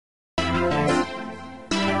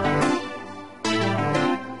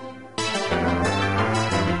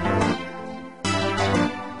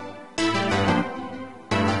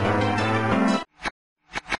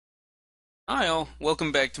Hi all,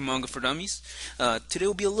 welcome back to Manga for Dummies. Today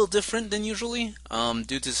will be a little different than usually.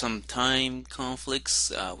 Due to some time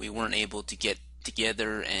conflicts, we weren't able to get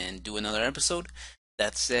together and do another episode.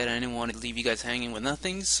 That said, I didn't want to leave you guys hanging with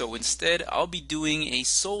nothing, so instead I'll be doing a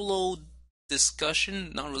solo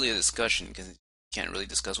discussion. Not really a discussion, because you can't really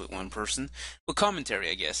discuss with one person, but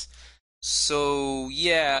commentary, I guess. So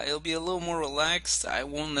yeah, it'll be a little more relaxed. I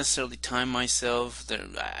won't necessarily time myself.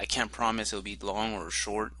 I can't promise it'll be long or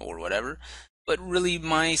short or whatever. But really,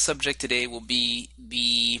 my subject today will be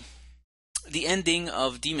the ending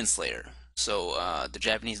of Demon Slayer. So the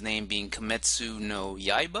Japanese name being Kimetsu no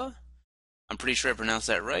Yaiba. I'm pretty sure I pronounced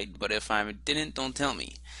that right, but if I didn't, don't tell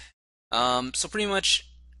me. So pretty much,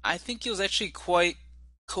 I think it was actually quite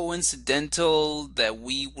coincidental that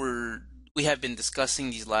we have been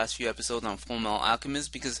discussing these last few episodes on Full Metal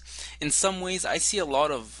Alchemist because in some ways I see a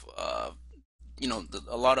lot of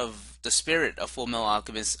a lot of the spirit of Full Metal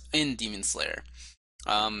Alchemist in Demon Slayer.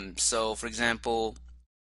 So for example,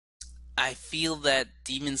 I feel that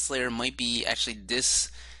Demon Slayer might be actually this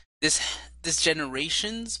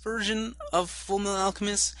generation's version of Full Metal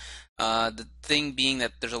Alchemist. The thing being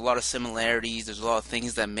that there's a lot of similarities, there's a lot of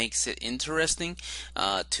things that makes it interesting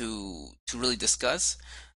to really discuss.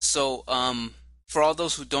 So, for all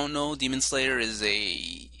those who don't know, Demon Slayer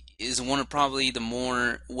is one of probably the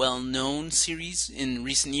more well-known series in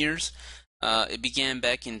recent years. It began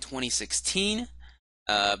back in 2016,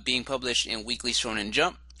 being published in Weekly Shonen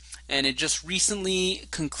Jump, and it just recently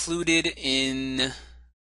concluded in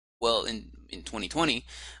 2020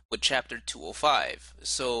 with chapter 205.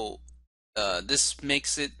 So this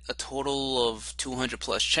makes it a total of 200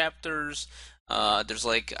 plus chapters. There's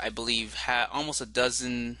like I believe almost a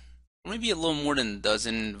dozen, or maybe a little more than a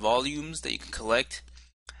dozen volumes that you can collect.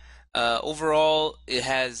 Overall, it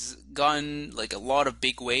has gotten like a lot of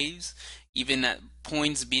big waves, even at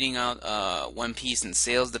points beating out One Piece in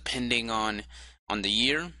sales, depending on the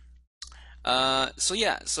year. So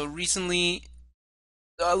yeah, so recently,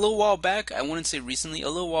 a little while back, I wouldn't say recently, a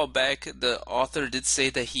little while back, the author did say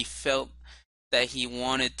that he felt that he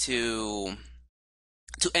wanted to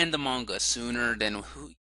end the manga sooner than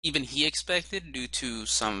even he expected due to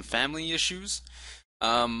some family issues.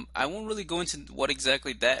 I won't really go into what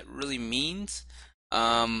exactly that really means.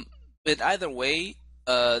 Um, but either way,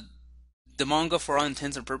 the manga, for all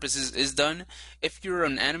intents and purposes, is done. If you're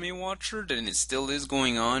an anime watcher, then it still is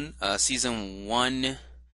going on. Season one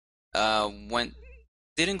went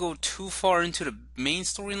didn't go too far into the main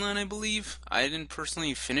storyline, I believe. I didn't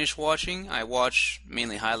personally finish watching. I watched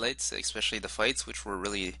mainly highlights, especially the fights, which were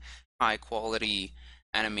really high quality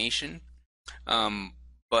animation. Um,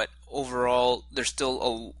 but overall, there's still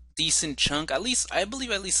a decent chunk, at least I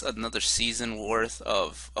believe at least another season worth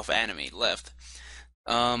of anime left.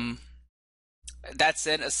 Um, that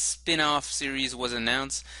said, a spin-off series was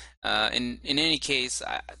announced. In any case,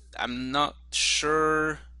 I'm not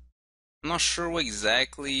sure. I'm not sure what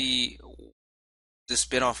exactly the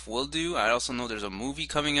spin-off will do. I also know there's a movie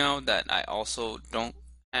coming out that I also don't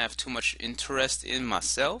have too much interest in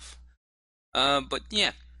myself. But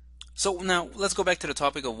yeah. So now let's go back to the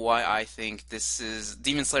topic of why I think this is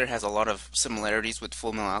Demon Slayer has a lot of similarities with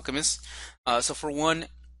Full Metal Alchemist. So for one,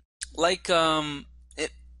 like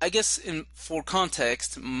I guess in for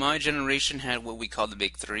context, my generation had what we call the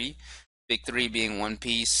big three. Big three being One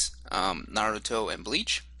Piece, Naruto, and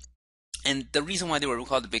Bleach. And the reason why they were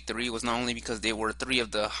called the Big Three was not only because they were three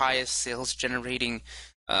of the highest sales generating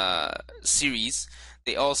series,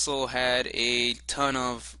 they also had a ton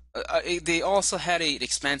of. They also had an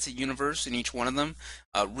expansive universe in each one of them.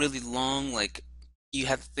 Really long, like you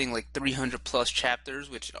have to think like 300 plus chapters,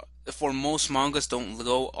 which for most mangas don't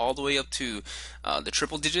go all the way up to the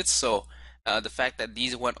triple digits. So the fact that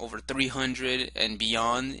these went over 300 and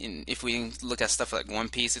beyond, if we look at stuff like One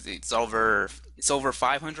Piece, it's over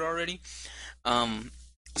 500 already. Um,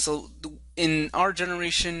 so in our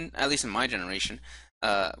generation, at least in my generation,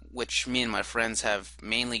 which me and my friends have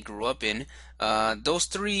mainly grew up in, those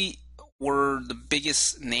three were the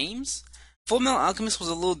biggest names. Full Metal Alchemist was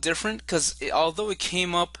a little different because although it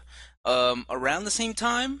came up around the same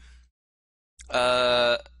time,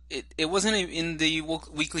 uh, it wasn't in the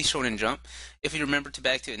Weekly Shonen Jump. If you remember to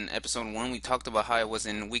back to in episode one, we talked about how it was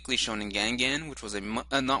in Weekly Shonen Gangan, which was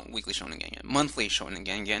not Weekly Shonen Gangan, Monthly Shonen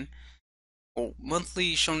Gangan, or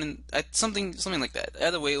Monthly Shonen, something like that.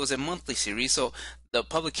 Either way, it was a monthly series, so the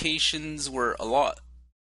publications were a lot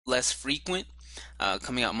less frequent,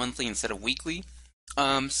 coming out monthly instead of weekly.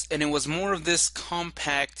 And it was more of this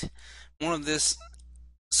compact, more of this.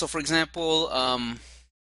 So, for example,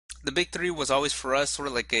 the big three was always for us sort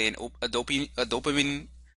of like a dopamine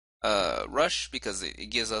Rush because it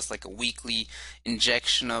gives us like a weekly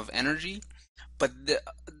injection of energy. But the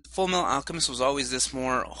Full Metal Alchemist was always this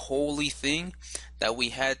more holy thing that we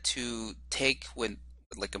had to take with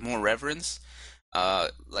like a more reverence.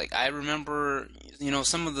 Like I remember,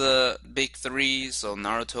 some of the big three, so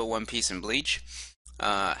Naruto, One Piece, and Bleach,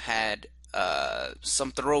 had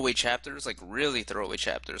some throwaway chapters, like really throwaway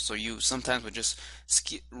chapters. So you sometimes would just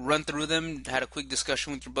run through them, had a quick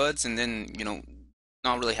discussion with your buds, and then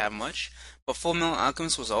not really have much. But Full Metal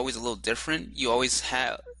Alchemist was always a little different. You always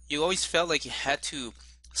felt like you had to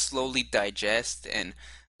slowly digest and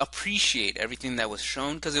appreciate everything that was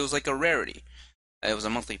shown because it was like a rarity. It was a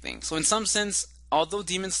monthly thing. So in some sense, although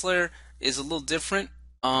Demon Slayer is a little different,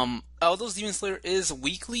 although Demon Slayer is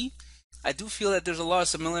weekly, I do feel that there's a lot of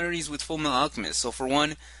similarities with Full Metal Alchemist. So for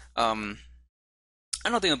one, um, I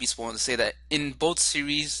don't think I'll be spoiled to say that in both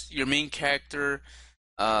series, your main character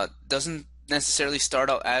doesn't necessarily start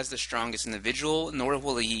out as the strongest individual, nor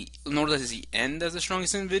does he end as the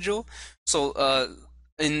strongest individual. So,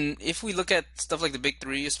 and if we look at stuff like the big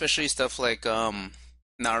three, especially stuff like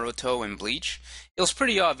Naruto and Bleach, it was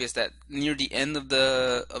pretty obvious that near the end of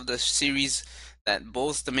the series, that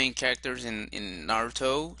both the main characters in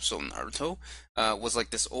Naruto, so Naruto, was like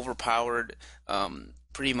this overpowered,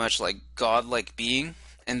 pretty much like godlike being.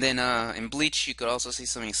 And then in Bleach, you could also see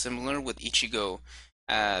something similar with Ichigo,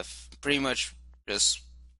 pretty much just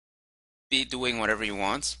be doing whatever he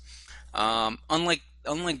wants.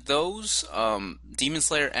 Unlike those, Demon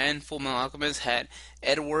Slayer and Full Metal Alchemist had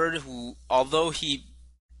Edward, who although he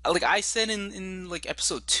like I said in like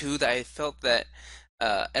episode 2 that I felt that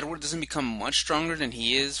Edward doesn't become much stronger than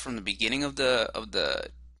he is from the beginning of the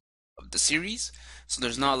series. So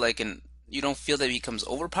there's not like an you don't feel that he becomes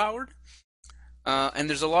overpowered. And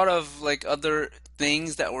there's a lot of like other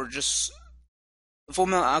things that were just Full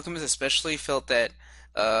Metal Alchemist especially felt that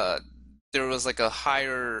uh, there was like a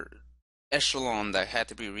higher echelon that had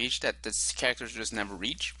to be reached that this characters just never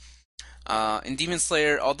reach. In Demon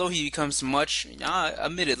Slayer, although he becomes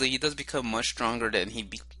admittedly, he does become much stronger than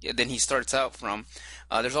he starts out from.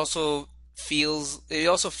 There's also it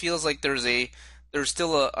also feels like there's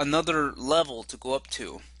still another level to go up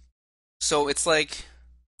to. So it's like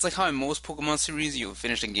how in most Pokemon series you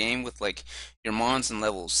finish a game with like your mons in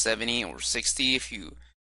level 70 or 60 if you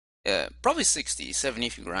probably 60, 70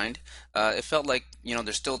 if you grind. It felt like,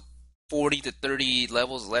 there's still 40 to 30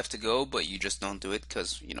 levels left to go, but you just don't do it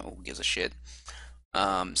because, who gives a shit.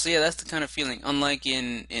 So yeah, that's the kind of feeling. Unlike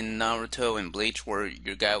in Naruto and Bleach, where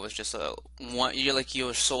your guy was just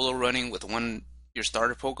you're solo running with your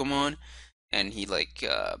starter Pokemon, and you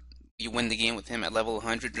win the game with him at level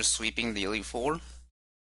 100, just sweeping the Elite Four.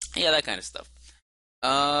 Yeah, that kind of stuff.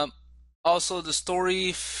 Um, Also, the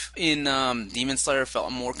story in Demon Slayer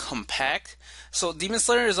felt more compact. So, Demon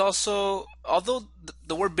Slayer is also, although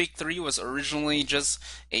the word Big Three was originally just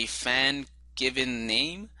a fan given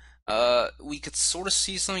name, we could sort of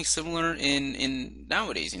see something similar in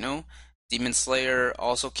nowadays. Demon Slayer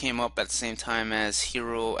also came up at the same time as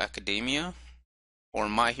Hero Academia or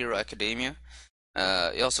My Hero Academia.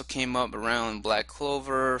 It also came up around Black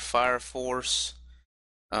Clover, Fire Force,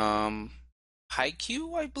 um,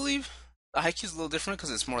 Haikyuu, I believe. Haikyuu is a little different because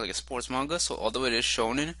it's more like a sports manga. So although it is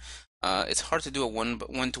shonen, it's hard to do a one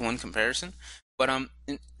to one comparison. But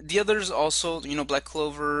the others also, Black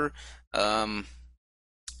Clover. Um,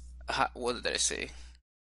 what did I say?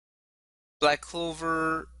 Black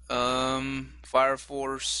Clover, Fire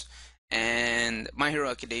Force, and My Hero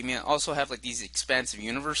Academia also have like these expansive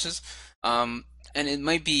universes. And it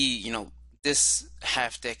might be, this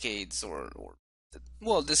half decades or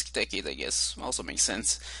well, this decade, I guess, also makes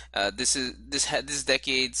sense. This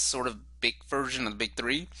decade's sort of big version of the big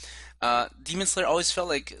three. Demon Slayer always felt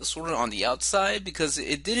like sort of on the outside because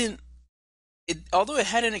it didn't. Although it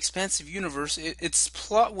had an expansive universe, its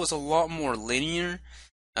plot was a lot more linear,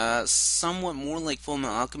 somewhat more like Full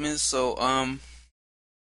Metal Alchemist. So,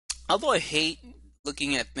 although I hate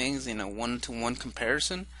looking at things in a one-to-one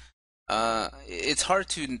comparison, it's hard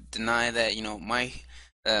to deny that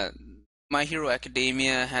uh, My Hero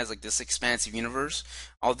Academia has like this expansive universe.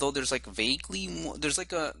 Although there's like there's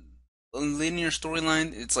like a linear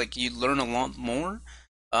storyline. It's like you learn a lot more.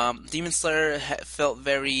 Demon Slayer felt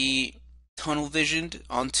very tunnel visioned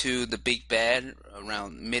onto the big bad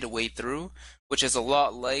around midway through, which is a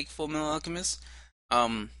lot like Full Metal Alchemist.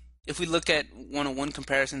 Um, if we look at one-on-one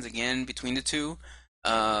comparisons again between the two,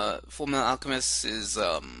 Full Metal Alchemist is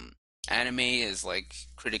anime is like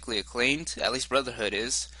critically acclaimed. At least Brotherhood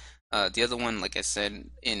is. The other one, like I said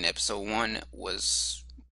in episode 1, was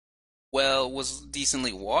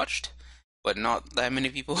decently watched. but not that many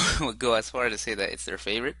people would go as far to say that it's their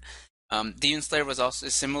favorite. Demon Slayer was also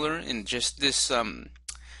similar in just this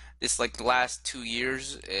like the last 2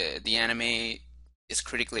 years. The anime is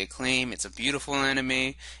critically acclaimed. It's a beautiful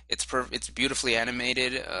anime. It's beautifully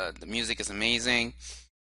animated. The music is amazing.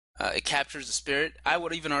 It captures the spirit. I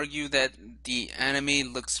would even argue that the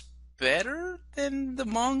anime looks better than the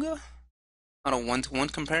manga on a one-to-one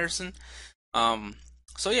comparison. Um,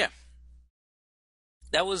 so yeah,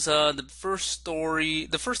 that was the first story,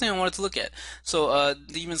 the first thing I wanted to look at. So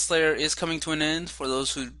Demon Slayer is coming to an end. For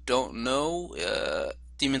those who don't know,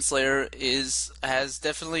 Demon Slayer is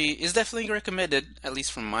definitely recommended, at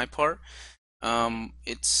least from my part.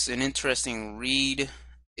 It's an interesting read.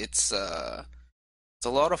 It's a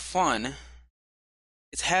lot of fun.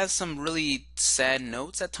 It has some really sad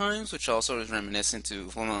notes at times, which also is reminiscent to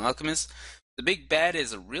Fullmetal Alchemist. The big bad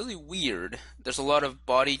is really weird. There's a lot of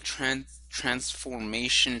body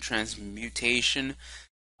transformation, transmutation.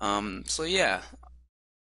 So yeah.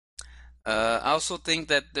 I also think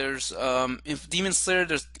that there's if Demon Slayer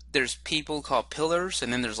there's people called pillars,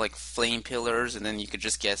 and then there's like flame pillars, and then you could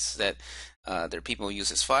just guess that they're people who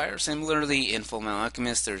use as fire. Similarly, in Fullmetal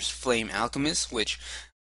Alchemist, there's flame alchemists, which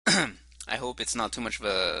I hope it's not too much of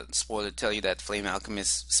a spoiler to tell you that Flame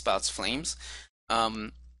Alchemist spouts flames.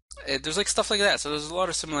 Um, there's like stuff like that, so there's a lot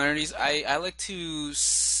of similarities. I like to.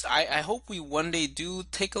 I hope we one day do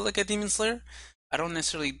take a look at Demon Slayer. I don't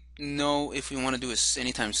necessarily know if we want to do it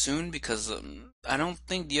anytime soon because I don't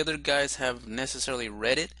think the other guys have necessarily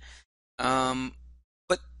read it. Um,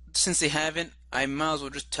 but since they haven't, I might as well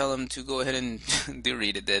just tell them to go ahead and do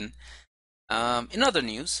read it then. In other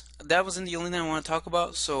news, that wasn't the only thing I want to talk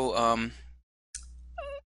about. So,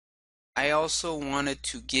 I also wanted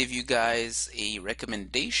to give you guys a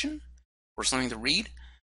recommendation for something to read.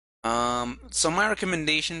 So my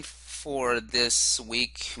recommendation for this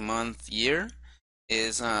week, month, year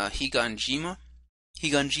is Higanjima.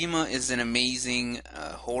 Higanjima is an amazing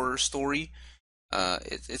horror story.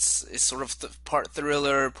 It's sort of part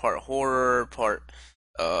thriller, part horror, part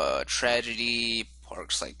tragedy,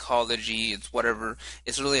 part psychology. It's whatever.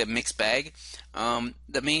 It's really a mixed bag.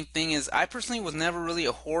 The main thing is, I personally was never really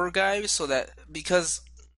a horror guy, so that because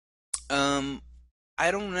um,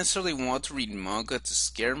 I don't necessarily want to read manga to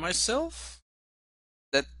scare myself.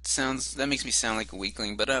 That makes me sound like a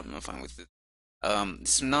weakling, but I'm fine with it.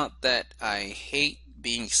 It's not that I hate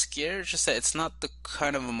being scared, it's just that it's not the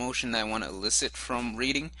kind of emotion that I want to elicit from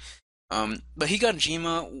reading. But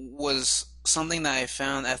Higanjima was something that I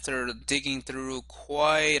found after digging through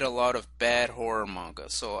quite a lot of bad horror manga.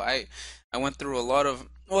 So I went through a lot of,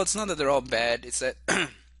 well, it's not that they're all bad, it's that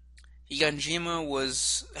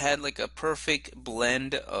Higanjima had like a perfect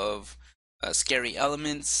blend of scary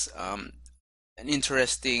elements, an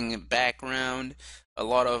interesting background, a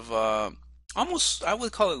lot of almost I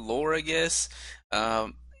would call it lore, I guess.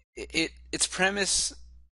 Its premise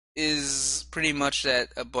is pretty much that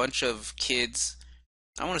a bunch of kids,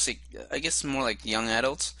 I want to say, I guess more like young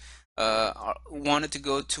adults, wanted to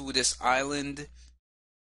go to this island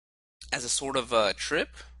as a sort of a trip.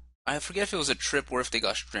 I forget if it was a trip or if they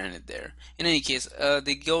got stranded there. In any case,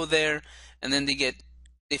 they go there and then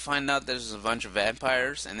they find out there's a bunch of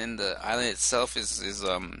vampires, and then the island itself is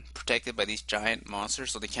protected by these giant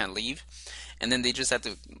monsters, so they can't leave. And then they just have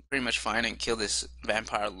to pretty much find and kill this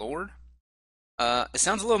vampire lord. It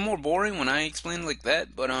sounds a little more boring when I explain it like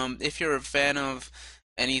that, but if you're a fan of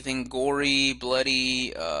anything gory,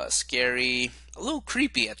 bloody, scary, a little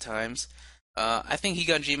creepy at times, I think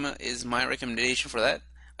Higanjima is my recommendation for that.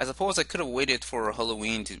 I suppose I could have waited for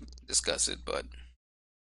Halloween to discuss it, but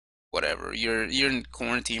whatever. You're in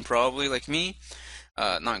quarantine probably like me.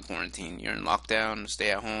 Not in quarantine. You're in lockdown, stay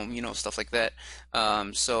at home, stuff like that.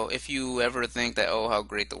 So if you ever think that, oh, how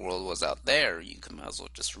great the world was out there, you can might as well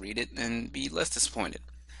just read it and be less disappointed.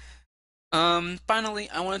 Finally,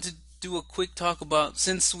 I wanted to do a quick talk about,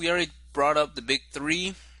 since we already brought up the big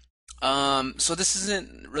three. So this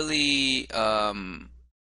isn't really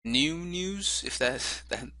new news, if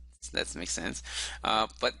that makes sense.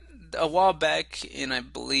 But a while back, in I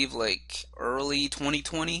believe like early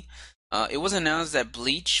 2020, it was announced that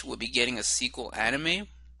Bleach would be getting a sequel anime.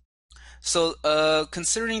 So,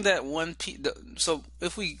 considering that so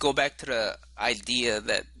if we go back to the idea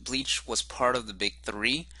that Bleach was part of the big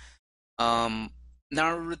three, um,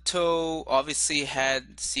 Naruto obviously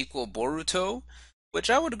had sequel Boruto, which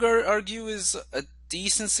I would argue is a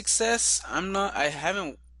decent success. I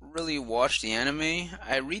haven't really watched the anime.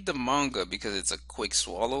 I read the manga because it's a quick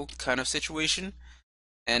swallow kind of situation.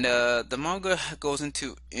 And the manga goes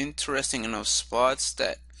into interesting enough spots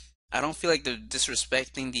that I don't feel like they're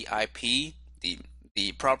disrespecting the IP,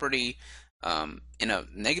 the property. in a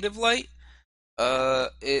negative light.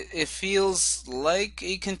 It feels like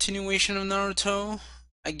a continuation of Naruto.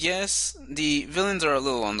 I guess the villains are a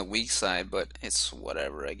little on the weak side, but it's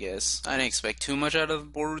whatever, I guess. I didn't expect too much out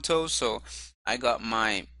of Boruto, so I got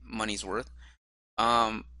my money's worth.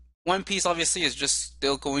 Um, One Piece obviously is just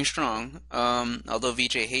still going strong. Although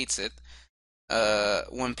VJ hates it.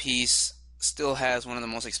 One Piece still has one of the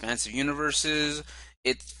most expansive universes.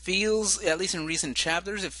 It feels, at least in recent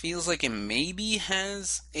chapters, it feels like it maybe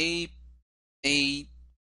has a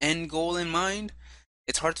end goal in mind.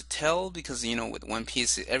 It's hard to tell because with One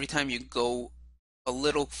Piece, every time you go a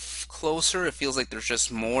little closer, it feels like there's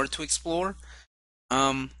just more to explore.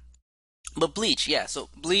 Um, but Bleach, yeah. So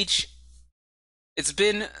Bleach, it's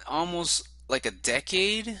been almost like a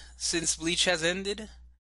decade since Bleach has ended.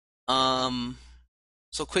 Um,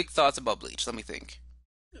 so quick thoughts about Bleach. Let me think.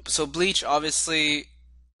 So Bleach, obviously,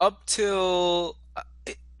 up till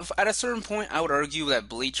at a certain point, I would argue that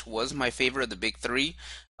Bleach was my favorite of the big three.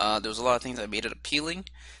 There was a lot of things that made it appealing.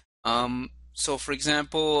 So for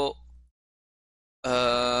example,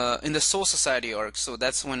 in the Soul Society arc, so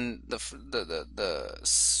that's when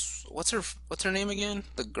what's her name again?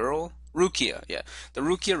 The girl Rukia, yeah, the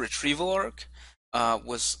Rukia retrieval arc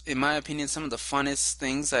was, in my opinion, some of the funnest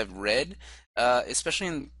things I've read,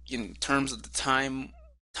 especially in terms of the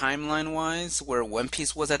timeline wise, where One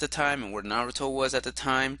Piece was at the time and where Naruto was at the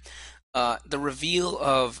time. The reveal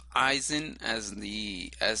of Aizen as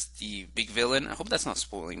the big villain. I hope that's not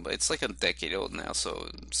spoiling, but it's like a decade old now, so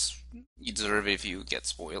you deserve it if you get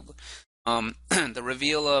spoiled. The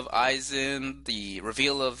reveal of Aizen, the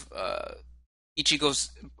reveal of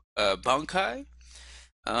Ichigo's Bankai,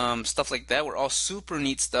 stuff like that were all super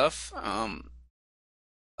neat stuff.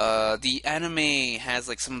 The anime has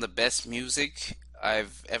like some of the best music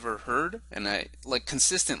I've ever heard, and I like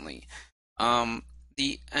consistently.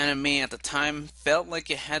 The anime at the time felt like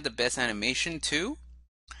it had the best animation too.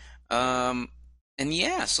 Um, and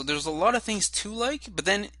yeah, so there's a lot of things to like, but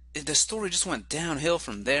then the story just went downhill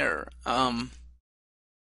from there. I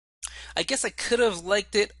guess I could have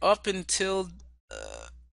liked it up until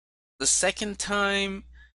the second time.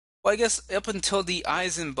 Well, I guess up until the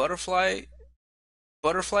eyes and butterfly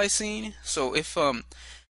scene. So if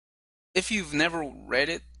you've never read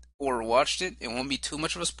it or watched it, it won't be too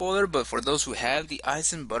much of a spoiler, but for those who have, the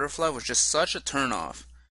Aizen Butterfly was just such a turnoff.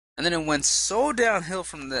 And then it went so downhill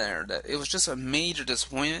from there that it was just a major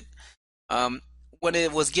disappointment. Um, when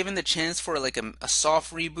it was given the chance for like a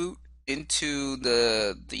soft reboot into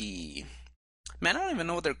the man, I don't even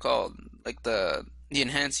know what they're called, like the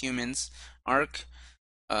Enhanced Humans arc.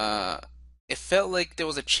 Uh, it felt like there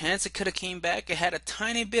was a chance it could have came back. It had a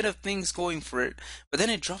tiny bit of things going for it, but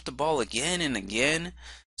then it dropped the ball again and again.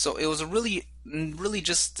 So it was a really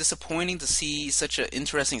just disappointing to see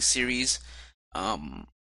um,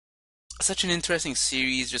 such an interesting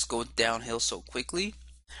series just go downhill so quickly.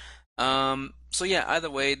 So yeah, either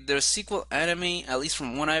way, their sequel anime, at least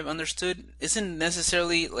from what I've understood, isn't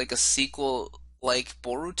necessarily like a sequel like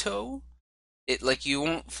Boruto. It like you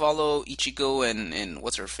won't follow Ichigo and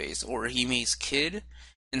what's her face or Hime's kid.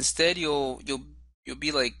 Instead, you'll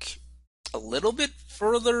be like a little bit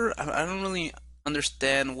further. I don't really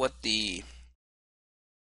understand what it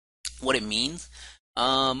means.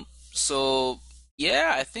 So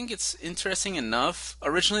yeah, I think it's interesting enough.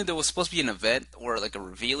 Originally, there was supposed to be an event or like a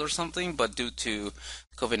reveal or something, but due to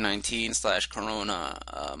COVID-19 slash Corona,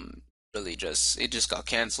 really just it just got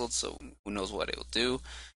canceled. So who knows what it'll do.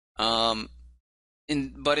 Um,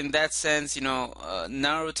 but in that sense,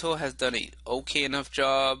 Naruto has done a okay enough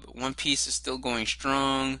job. One Piece is still going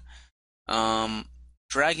strong. Um,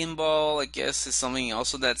 Dragon Ball, I guess, is something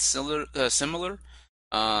also that's similar.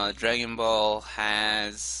 Dragon Ball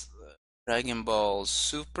has Dragon Ball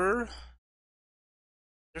Super.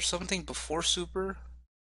 There's something before Super.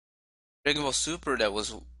 Dragon Ball Super that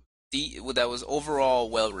was overall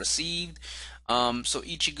well received. So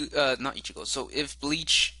Ichigo, not Ichigo. So if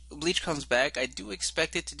Bleach comes back, I do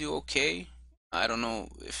expect it to do okay. I don't know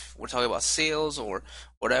if we're talking about sales or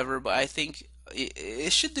whatever, but I think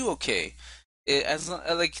it should do okay.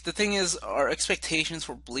 Like the thing is, our expectations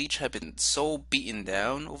for Bleach have been so beaten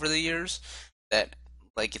down over the years that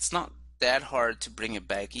like it's not that hard to bring it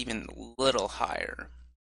back even a little higher.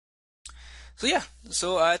 So yeah,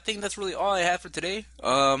 so I think that's really all I have for today.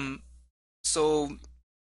 So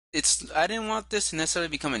I didn't want this to necessarily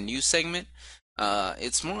become a news segment.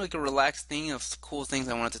 It's more like a relaxed thing of cool things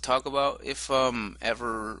I wanted to talk about. If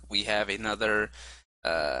ever we have another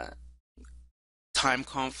uh time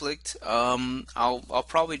conflict, I'll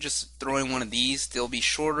probably just throw in one of these. They'll be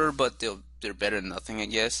shorter, but they're better than nothing, I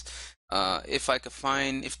guess.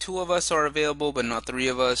 If two of us are available but not three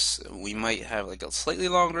of us, we might have like a slightly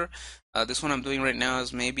longer. This one I'm doing right now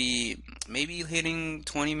is maybe hitting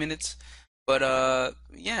 20 minutes. But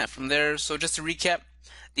yeah, from there. So just to recap,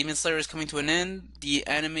 Demon Slayer is coming to an end. The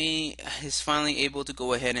anime is finally able to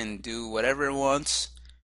go ahead and do whatever it wants.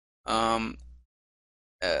 Um,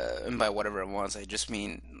 and by whatever it wants, I just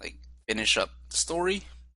mean like finish up the story.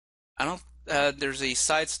 I don't. There's a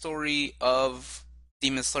side story of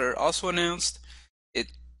Demon Slayer also announced. It.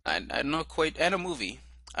 I'm not quite. And a movie.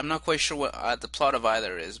 I'm not quite sure what the plot of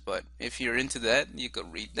either is, but if you're into that, you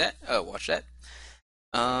could read that. Watch that.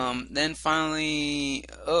 Then finally,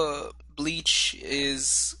 Bleach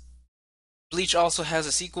also has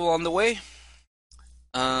a sequel on the way.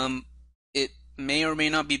 It may or may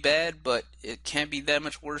not be bad, but it can't be that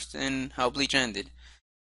much worse than how Bleach ended.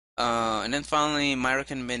 And then finally, my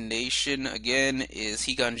recommendation again is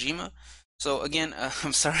Higanjima. So again,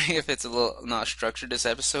 I'm sorry if it's a little not structured this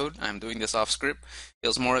episode. I'm doing this off script. It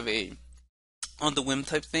was more of a on the whim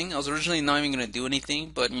type thing. I was originally not even gonna do anything,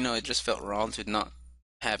 but it just felt wrong to not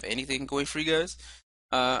have anything going for you guys.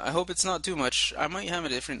 I hope it's not too much. I might have a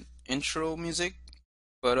different intro music,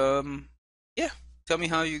 but yeah. Tell me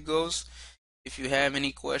how it goes. If you have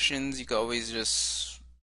any questions, you can always just.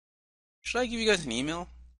 Should I give you guys an email?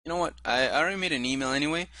 You know what? I already made an email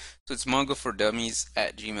anyway, so it's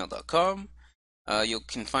mangafordummies@gmail.com. You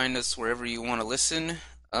can find us wherever you want to listen.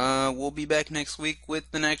 We'll be back next week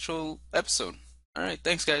with an actual episode. All right,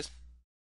 thanks, guys.